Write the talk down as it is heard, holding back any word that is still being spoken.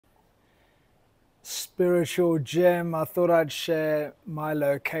spiritual gym. I thought I'd share my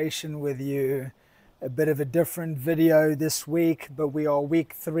location with you. A bit of a different video this week, but we are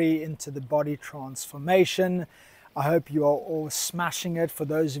week 3 into the body transformation. I hope you are all smashing it. For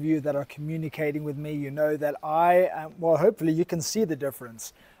those of you that are communicating with me, you know that I am, well, hopefully you can see the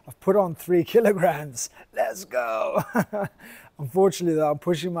difference. I've put on 3 kilograms. Let's go. Unfortunately, though, I'm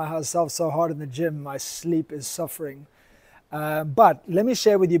pushing myself so hard in the gym, my sleep is suffering. But let me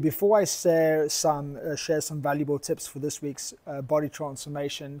share with you, before I share some valuable tips for this week's body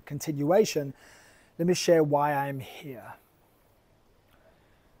transformation continuation, let me share why I'm here.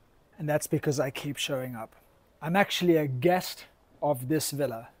 And that's because I keep showing up. I'm actually a guest of this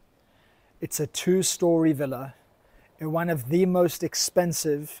villa. It's a 2-story villa in one of the most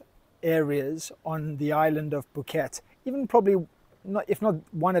expensive areas on the island of Phuket. Even probably, not, if not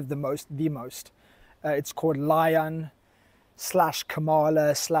one of the most. It's called Layan /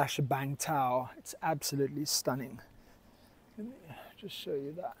 Kamala / Bang Tao. It's absolutely stunning. Let me just show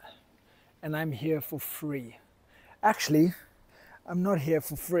you that. And I'm here for free. Actually, I'm not here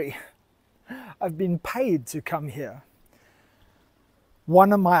for free. I've been paid to come here.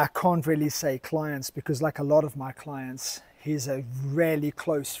 One of my, I can't really say clients, because like a lot of my clients, he's a really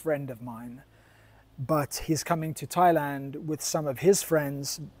close friend of mine. But he's coming to Thailand with some of his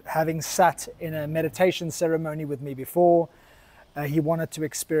friends, having sat in a meditation ceremony with me before. He wanted to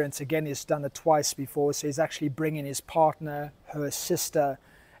experience again. He's done it twice before, so he's actually bringing his partner, her sister,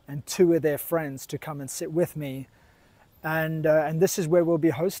 and 2 of their friends to come and sit with me. And this is where we'll be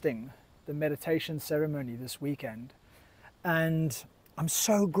hosting the meditation ceremony this weekend. And I'm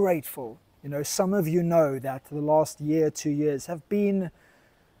so grateful. You know, some of you know that the last year, 2 years have been,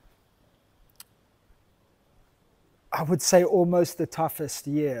 I would say, almost the toughest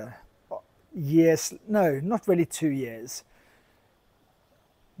year. Yes, no, not really 2 years.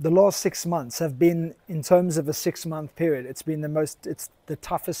 The last 6 months have been, in terms of a 6-month period, it's the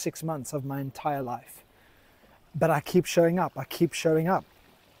toughest 6 months of my entire life. But I keep showing up.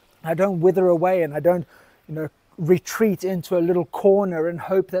 I don't wither away, and I don't, retreat into a little corner and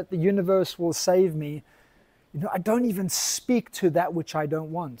hope that the universe will save me. I don't even speak to that which I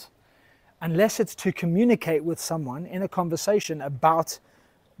don't want, unless it's to communicate with someone in a conversation about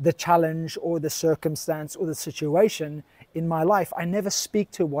the challenge or the circumstance or the situation in my life. I never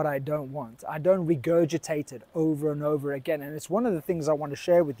speak to what I don't want. I don't regurgitate it over and over again. And it's one of the things I want to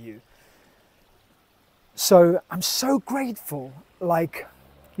share with you. So I'm so grateful.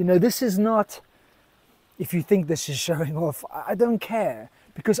 This is not, if you think this is showing off, I don't care,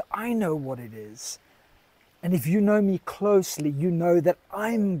 because I know what it is. And if you know me closely, you know that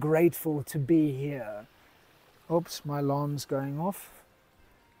I'm grateful to be here. Oops, my alarm's going off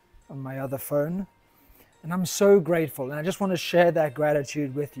on my other phone. And I'm so grateful, and I just want to share that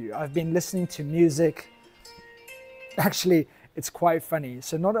gratitude with you. I've been listening to music. Actually, it's quite funny.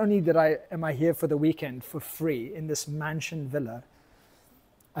 So not only am I here for the weekend for free in this mansion villa,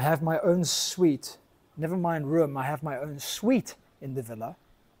 I have my own suite. Never mind room, I have my own suite in the villa.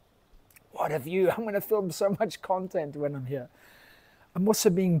 What a view. I'm going to film so much content when I'm here. I'm also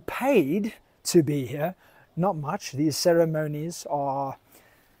being paid to be here. Not much. These ceremonies are,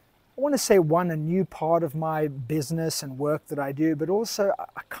 I want to say, a new part of my business and work that I do, but also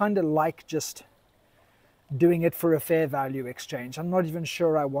I kind of like just doing it for a fair value exchange. I'm not even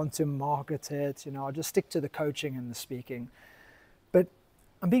sure I want to market it. I'll just stick to the coaching and the speaking. But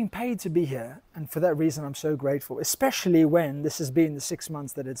I'm being paid to be here, and for that reason I'm so grateful, especially when this has been the 6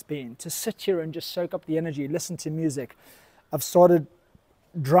 months that it's been, to sit here and just soak up the energy, listen to music. I've started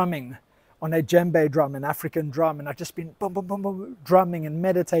drumming on a djembe drum, an African drum, and I've just been boom, boom, boom, boom, drumming and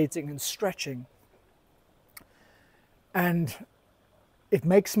meditating and stretching. And it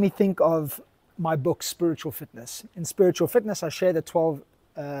makes me think of my book, Spiritual Fitness. In Spiritual Fitness, I share the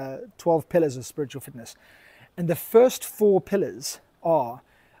 12 pillars of spiritual fitness. And the first 4 pillars are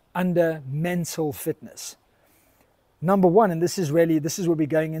under mental fitness. Number 1, and this is where we're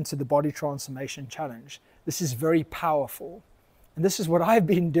going into the body transformation challenge. This is very powerful. And this is what I've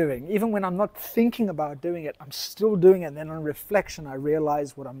been doing. Even when I'm not thinking about doing it, I'm still doing it. And then on reflection, I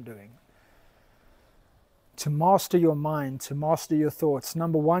realize what I'm doing. To master your mind, to master your thoughts,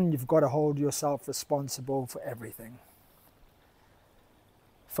 number 1, you've got to hold yourself responsible for everything.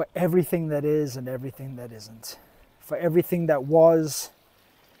 For everything that is and everything that isn't. For everything that was,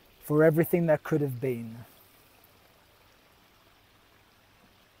 for everything that could have been.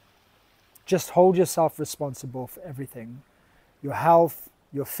 Just hold yourself responsible for everything. Your health,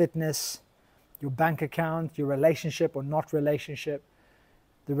 your fitness, your bank account, your relationship or not relationship,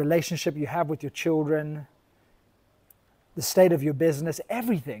 the relationship you have with your children, the state of your business,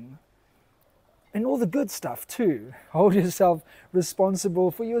 everything. And all the good stuff too. Hold yourself responsible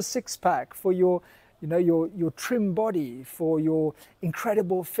for your six-pack, for your your trim body, for your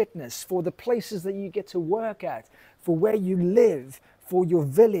incredible fitness, for the places that you get to work at, for where you live, for your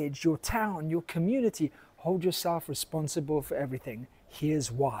village, your town, your community. Hold yourself responsible for everything.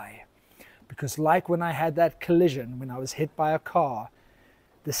 Here's why. Because like when I had that collision, when I was hit by a car,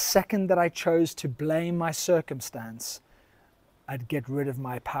 the second that I chose to blame my circumstance, I'd get rid of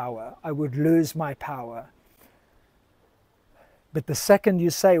my power. I would lose my power. But the second you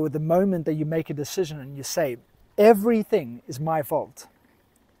say, or the moment that you make a decision and you say, everything is my fault.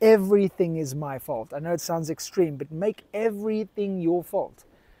 Everything is my fault. I know it sounds extreme, but make everything your fault.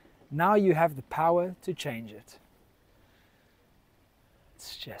 Now you have the power to change it.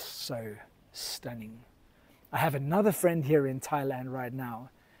 It's just so stunning. I have another friend here in Thailand right now,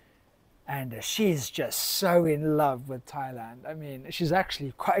 and she's just so in love with Thailand. I mean, she's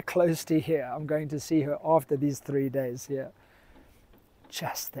actually quite close to here. I'm going to see her after these 3 days here.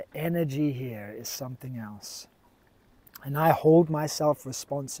 Just the energy here is something else. And I hold myself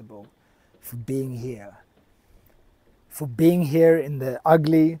responsible for being here. For being here in the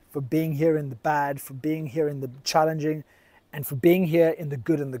ugly, for being here in the bad, for being here in the challenging, and for being here in the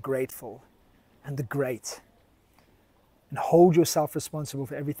good and the grateful and the great. And hold yourself responsible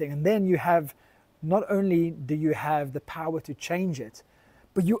for everything. And then you have, not only do you have the power to change it,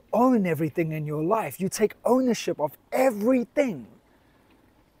 but you own everything in your life. You take ownership of everything.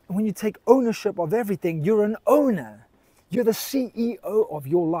 And when you take ownership of everything, you're an owner. You're the CEO of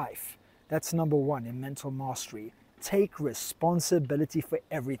your life. That's number one in mental mastery. Take responsibility for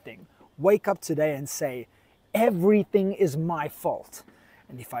everything. Wake up today and say, everything is my fault.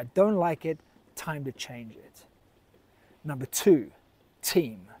 And if I don't like it, time to change it. Number two,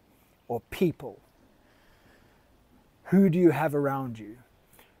 team or people. Who do you have around you?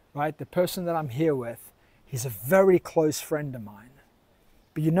 Right? The person that I'm here with, he's a very close friend of mine.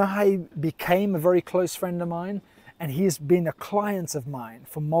 But you know how he became a very close friend of mine? And he's been a client of mine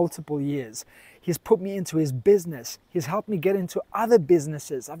for multiple years. He's put me into his business. He's helped me get into other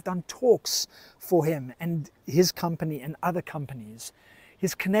businesses. I've done talks for him and his company and other companies.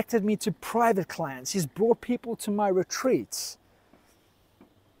 He's connected me to private clients. He's brought people to my retreats.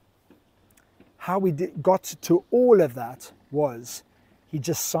 How we got to all of that was he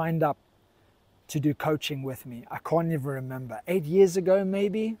just signed up to do coaching with me. I can't even remember. 8 years ago,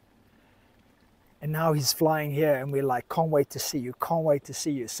 maybe. And now he's flying here and we're like, can't wait to see you, can't wait to see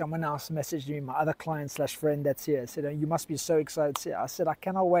you. Someone else messaged me, my other client / friend that's here, said, oh, you must be so excited to see him. I said, I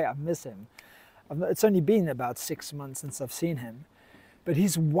cannot wait, I miss him. It's only been about 6 months since I've seen him. But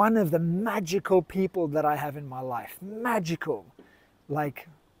he's one of the magical people that I have in my life. Magical. Like,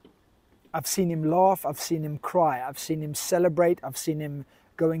 I've seen him laugh, I've seen him cry, I've seen him celebrate, I've seen him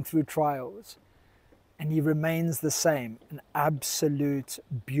going through trials. And he remains the same, an absolute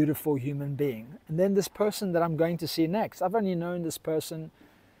beautiful human being. And then this person that I'm going to see next, I've only known this person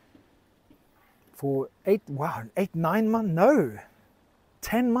for 9 months, no,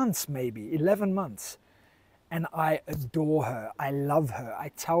 10 months maybe, 11 months. And I adore her, I love her,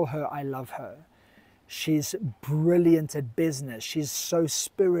 I tell her I love her. She's brilliant at business, she's so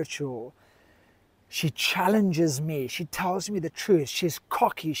spiritual. She challenges me, she tells me the truth, she's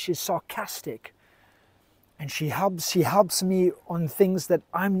cocky, she's sarcastic. And she helps me on things that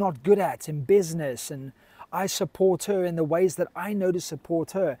I'm not good at in business, and I support her in the ways that I know to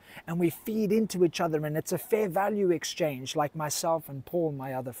support her, and we feed into each other, and it's a fair value exchange, like myself and Paul,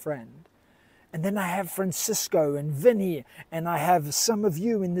 my other friend. And then I have Francisco and Vinny, and I have some of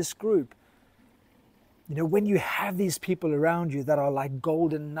you in this group. You know, when you have these people around you that are like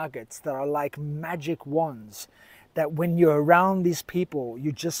golden nuggets, that are like magic wands, that when you're around these people,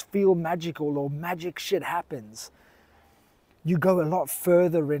 you just feel magical or magic shit happens. You go a lot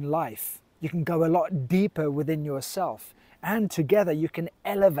further in life. You can go a lot deeper within yourself. And together you can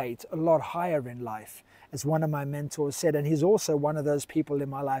elevate a lot higher in life, as one of my mentors said. And he's also one of those people in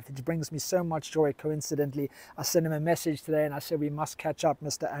my life that brings me so much joy. Coincidentally, I sent him a message today and I said, we must catch up,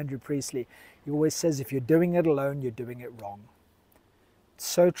 Mr. Andrew Priestley. He always says, if you're doing it alone, you're doing it wrong. It's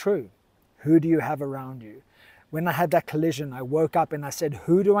so true. Who do you have around you? When I had that collision, I woke up and I said,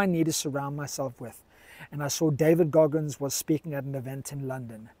 who do I need to surround myself with? And I saw David Goggins was speaking at an event in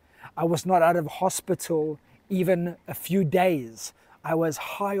London. I was not out of hospital even a few days. I was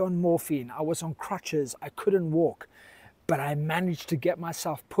high on morphine. I was on crutches. I couldn't walk. But I managed to get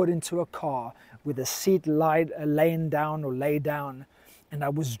myself put into a car with a seat laying down or lay down. And I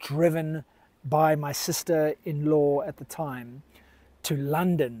was driven by my sister-in-law at the time to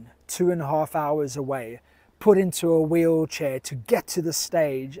London, 2.5 hours away, put into a wheelchair to get to the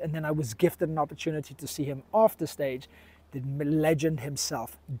stage, and then I was gifted an opportunity to see him off the stage, the legend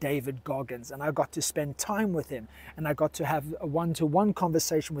himself, David Goggins. And I got to spend time with him, and I got to have a one-to-one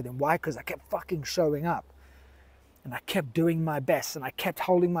conversation with him. Why? Because I kept fucking showing up, and I kept doing my best, and I kept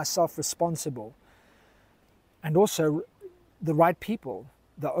holding myself responsible. And also the right people.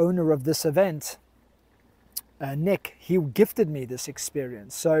 The owner of this event, Nick, he gifted me this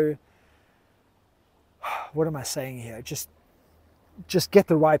experience. So what am I saying here? Just get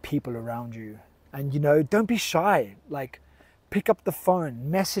the right people around you. And, you know, don't be shy. Like, pick up the phone,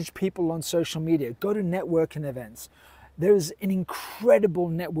 message people on social media, go to networking events. There's an incredible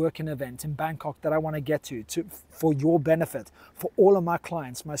networking event in Bangkok that I want to get to for your benefit, for all of my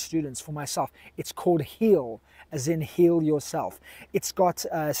clients, my students, for myself. It's called Heal, as in heal yourself. It's got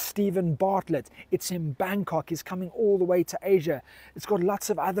Stephen Bartlett. It's in Bangkok. He's coming all the way to Asia. It's got lots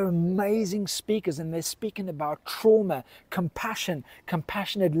of other amazing speakers, and they're speaking about trauma, compassion,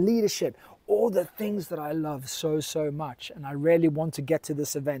 compassionate leadership, all the things that I love so much. And I really want to get to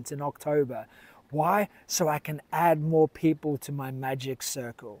this event in October. Why? So I can add more people to my magic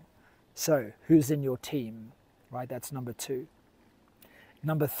circle. So who's in your team, right? That's number 2.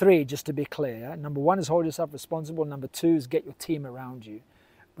 Number 3, just to be clear, number 1 is hold yourself responsible. Number 2 is get your team around you,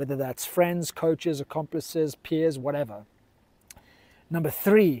 whether that's friends, coaches, accomplices, peers, whatever. Number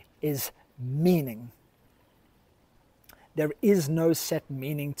 3 is meaning. There is no set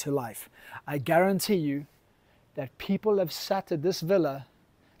meaning to life. I guarantee you that people have sat at this villa,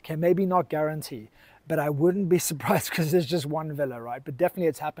 okay, maybe not guarantee, but I wouldn't be surprised because there's just one villa, right? But definitely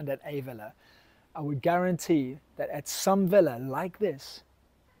it's happened at a villa. I would guarantee that at some villa like this,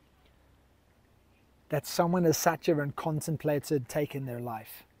 that someone has sat here and contemplated taking their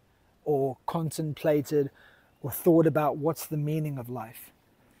life, or contemplated or thought about what's the meaning of life.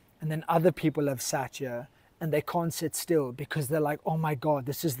 And then other people have sat here and they can't sit still because they're like, oh my God,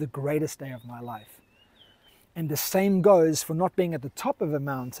 this is the greatest day of my life. And the same goes for not being at the top of a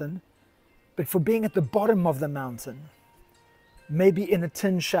mountain, but for being at the bottom of the mountain. Maybe in a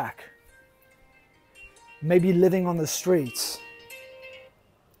tin shack. Maybe living on the streets.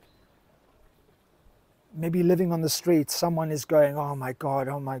 Maybe living on the streets, someone is going, oh my God,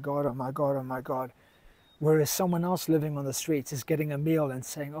 oh my God, oh my God, oh my God. Whereas someone else living on the streets is getting a meal and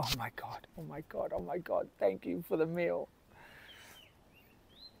saying, oh my God, oh my God, oh my God, thank you for the meal.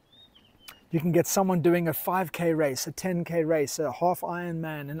 You can get someone doing a 5K race, a 10K race, a half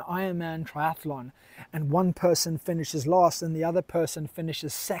Ironman, an Ironman triathlon, and one person finishes last and the other person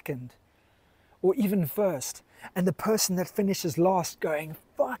finishes second, or even first. And the person that finishes last going,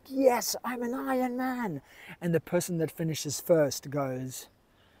 fuck yes, I'm an Ironman. And the person that finishes first goes,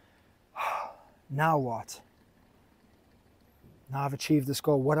 oh, now what? Now I've achieved this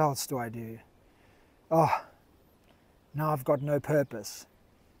goal, what else do I do? Oh, now I've got no purpose.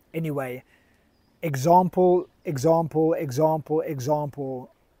 Anyway, example.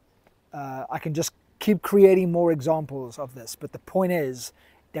 I can just keep creating more examples of this, but the point is,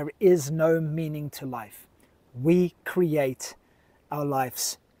 there is no meaning to life. We create our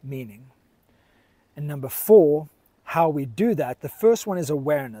life's meaning. And number 4, how we do that, the first one is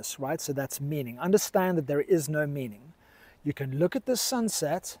awareness, right? So that's meaning. Understand that there is no meaning. You can look at the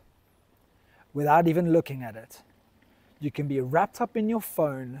sunset without even looking at it. You can be wrapped up in your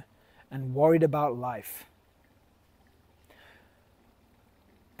phone and worried about life.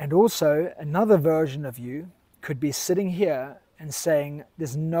 And also, another version of you could be sitting here and saying,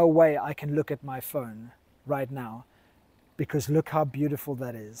 there's no way I can look at my phone right now, because look how beautiful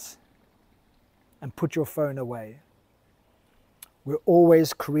that is. And put your phone away. We're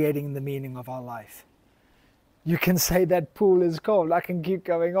always creating the meaning of our life. You can say that pool is cold. I can keep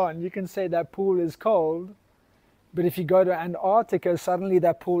going on. You can say that pool is cold, but if you go to Antarctica, suddenly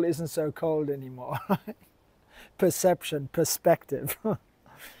that pool isn't so cold anymore. Perception, perspective.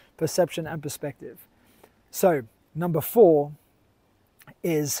 Perception and perspective. So, number 4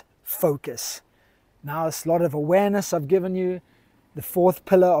 is focus. Now, it's a lot of awareness I've given you. The 4th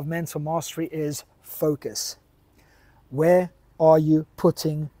pillar of mental mastery is focus. Where are you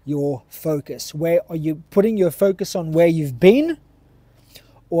putting your focus? Where are you putting your focus on where you've been,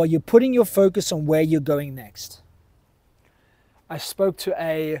 or are you putting your focus on where you're going next? I spoke to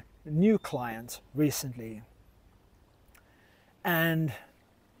a new client recently, and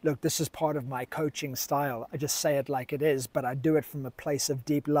look, this is part of my coaching style. I just say it like it is, but I do it from a place of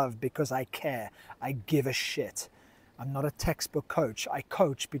deep love because I care. I give a shit. I'm not a textbook coach. I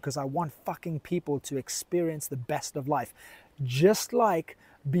coach because I want fucking people to experience the best of life. Just like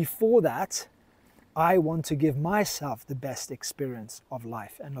before that, I want to give myself the best experience of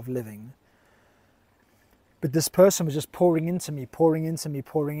life and of living. But this person was just pouring into me, pouring into me,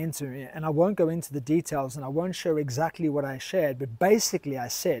 pouring into me. And I won't go into the details and I won't share exactly what I shared. But basically I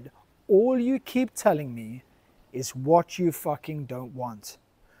said, all you keep telling me is what you fucking don't want.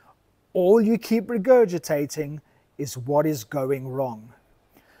 All you keep regurgitating is what is going wrong.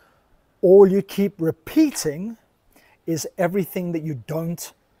 All you keep repeating is everything that you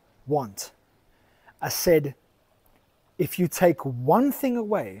don't want. I said, if you take one thing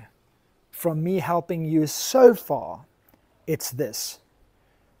away from me helping you so far, it's this.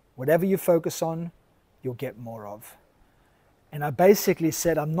 Whatever you focus on, you'll get more of. And I basically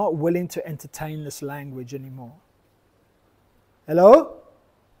said, I'm not willing to entertain this language anymore. Hello?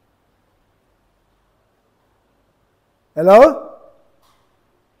 Hello?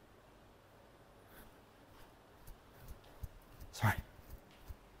 Sorry.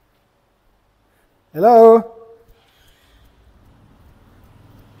 Hello?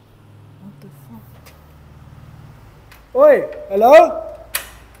 What the fuck? Oi, hello?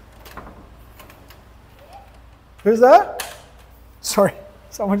 Who's that? Sorry,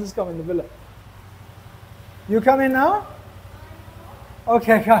 someone just come in the villa. You come in now?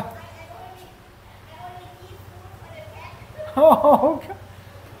 Okay, come. Oh, okay.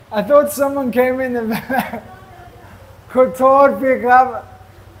 I thought someone came in the villa. ขอโทษพี่ครับ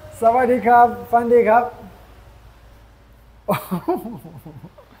สวัสดีครับฟันดีครับ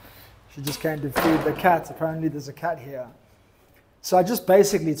She just came to feed the cat. Apparently there's a cat here. So I just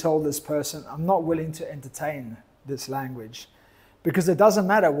basically told this person, I'm not willing to entertain this language because it doesn't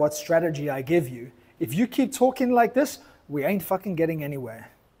matter what strategy I give you. If you keep talking like this, we ain't fucking getting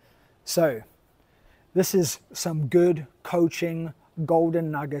anywhere. So this is some good coaching,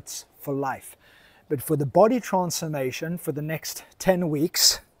 golden nuggets for life. But for the body transformation for the next 10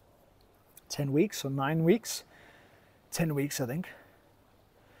 weeks, 10 weeks or 9 weeks, 10 weeks I think.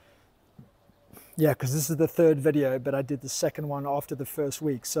 Yeah, because this is the third video, but I did the second one after the first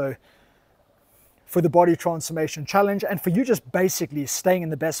week. So for the body transformation challenge and for you just basically staying in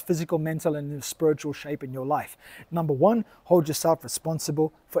the best physical, mental and spiritual shape in your life. Number one, hold yourself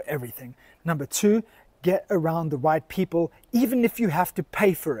responsible for everything. Number two, get around the right people, even if you have to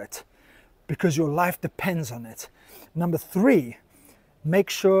pay for it, because your life depends on it. Number three, make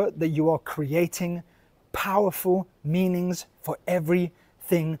sure that you are creating powerful meanings for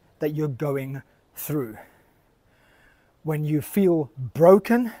everything that you're going through. When you feel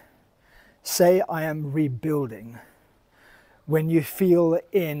broken, say, I am rebuilding. When you feel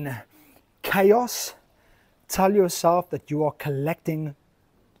in chaos, tell yourself that you are collecting,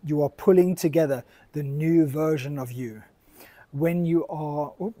 you are pulling together the new version of you. When you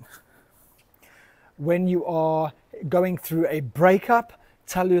are going through a breakup,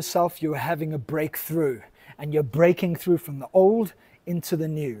 tell yourself you're having a breakthrough and you're breaking through from the old into the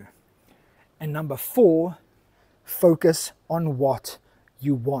new. And number four, focus on what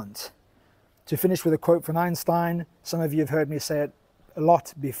you want. To finish with a quote from Einstein, some of you have heard me say it a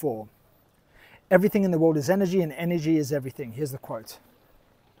lot before. Everything in the world is energy and energy is everything. Here's the quote.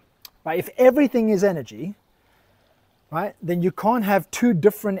 Right? If everything is energy, right, then you can't have two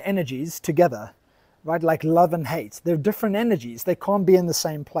different energies together, right? Like love and hate. They're different energies. They can't be in the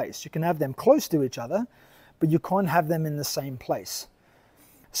same place. You can have them close to each other, but you can't have them in the same place.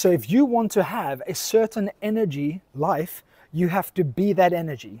 So if you want to have a certain energy life, you have to be that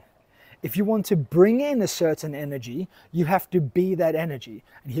energy. If you want to bring in a certain energy, you have to be that energy.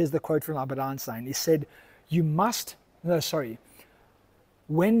 And here's the quote from Albert Einstein. He said,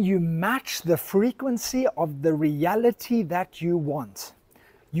 when you match the frequency of the reality that you want,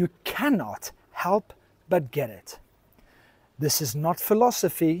 you cannot help but get it. This is not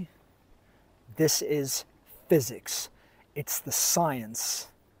philosophy. This is physics. It's the science.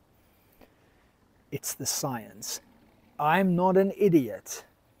 It's the science. I'm not an idiot.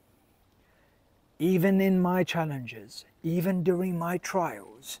 Even in my challenges, even during my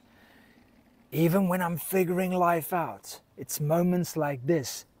trials, even when I'm figuring life out, it's moments like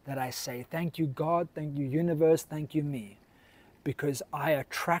this that I say, thank you God, thank you universe, thank you me, because I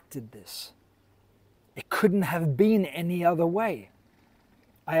attracted this. It couldn't have been any other way.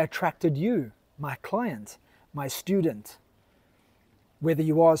 I attracted you, my client, my student. Whether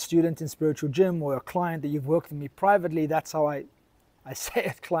you are a student in Spiritual Gym or a client that you've worked with me privately, that's how I say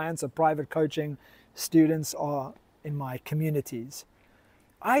it. Clients are private coaching, students are in my communities.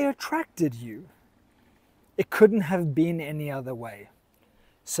 I attracted you. It couldn't have been any other way.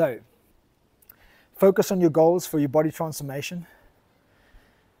 So, focus on your goals for your body transformation.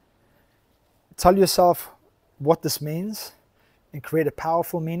 Tell yourself what this means and create a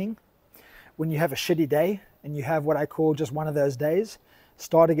powerful meaning. When you have a shitty day and you have what I call just one of those days,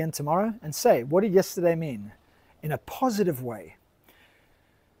 Start again tomorrow and say, what did yesterday mean? In a positive way.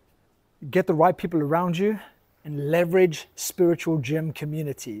 Get the right people around you and leverage spiritual gym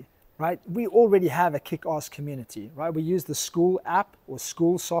community, right? We already have a kick-ass community, right? We use the school app or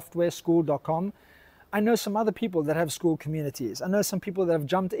school software, school.com. I know some other people that have school communities. I know some people that have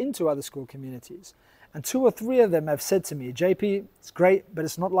jumped into other school communities. And 2 or 3 of them have said to me, JP, it's great, but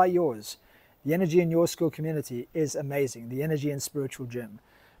it's not like yours. The energy in your school community is amazing, the energy in spiritual gym.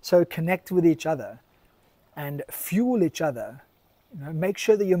 So connect with each other and fuel each other. You know, make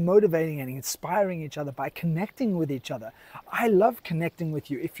sure that you're motivating and inspiring each other by connecting with each other. I love connecting with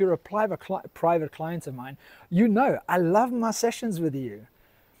you. If you're a private client of mine, you know I love my sessions with you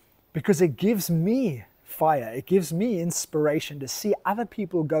because it gives me fire. It gives me inspiration to see other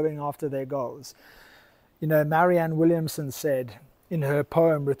people going after their goals. You know, Marianne Williamson said in her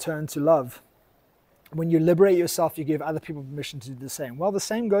poem, Return to Love, when you liberate yourself, you give other people permission to do the same. Well, the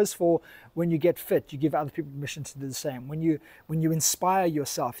same goes for when you get fit, you give other people permission to do the same. When you inspire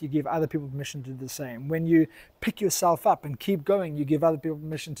yourself, you give other people permission to do the same. When you pick yourself up and keep going, you give other people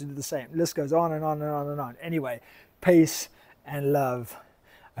permission to do the same. The list goes on and on and on and on. Anyway, peace and love.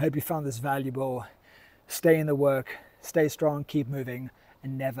 I hope you found this valuable. Stay in the work, stay strong, keep moving,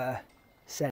 and never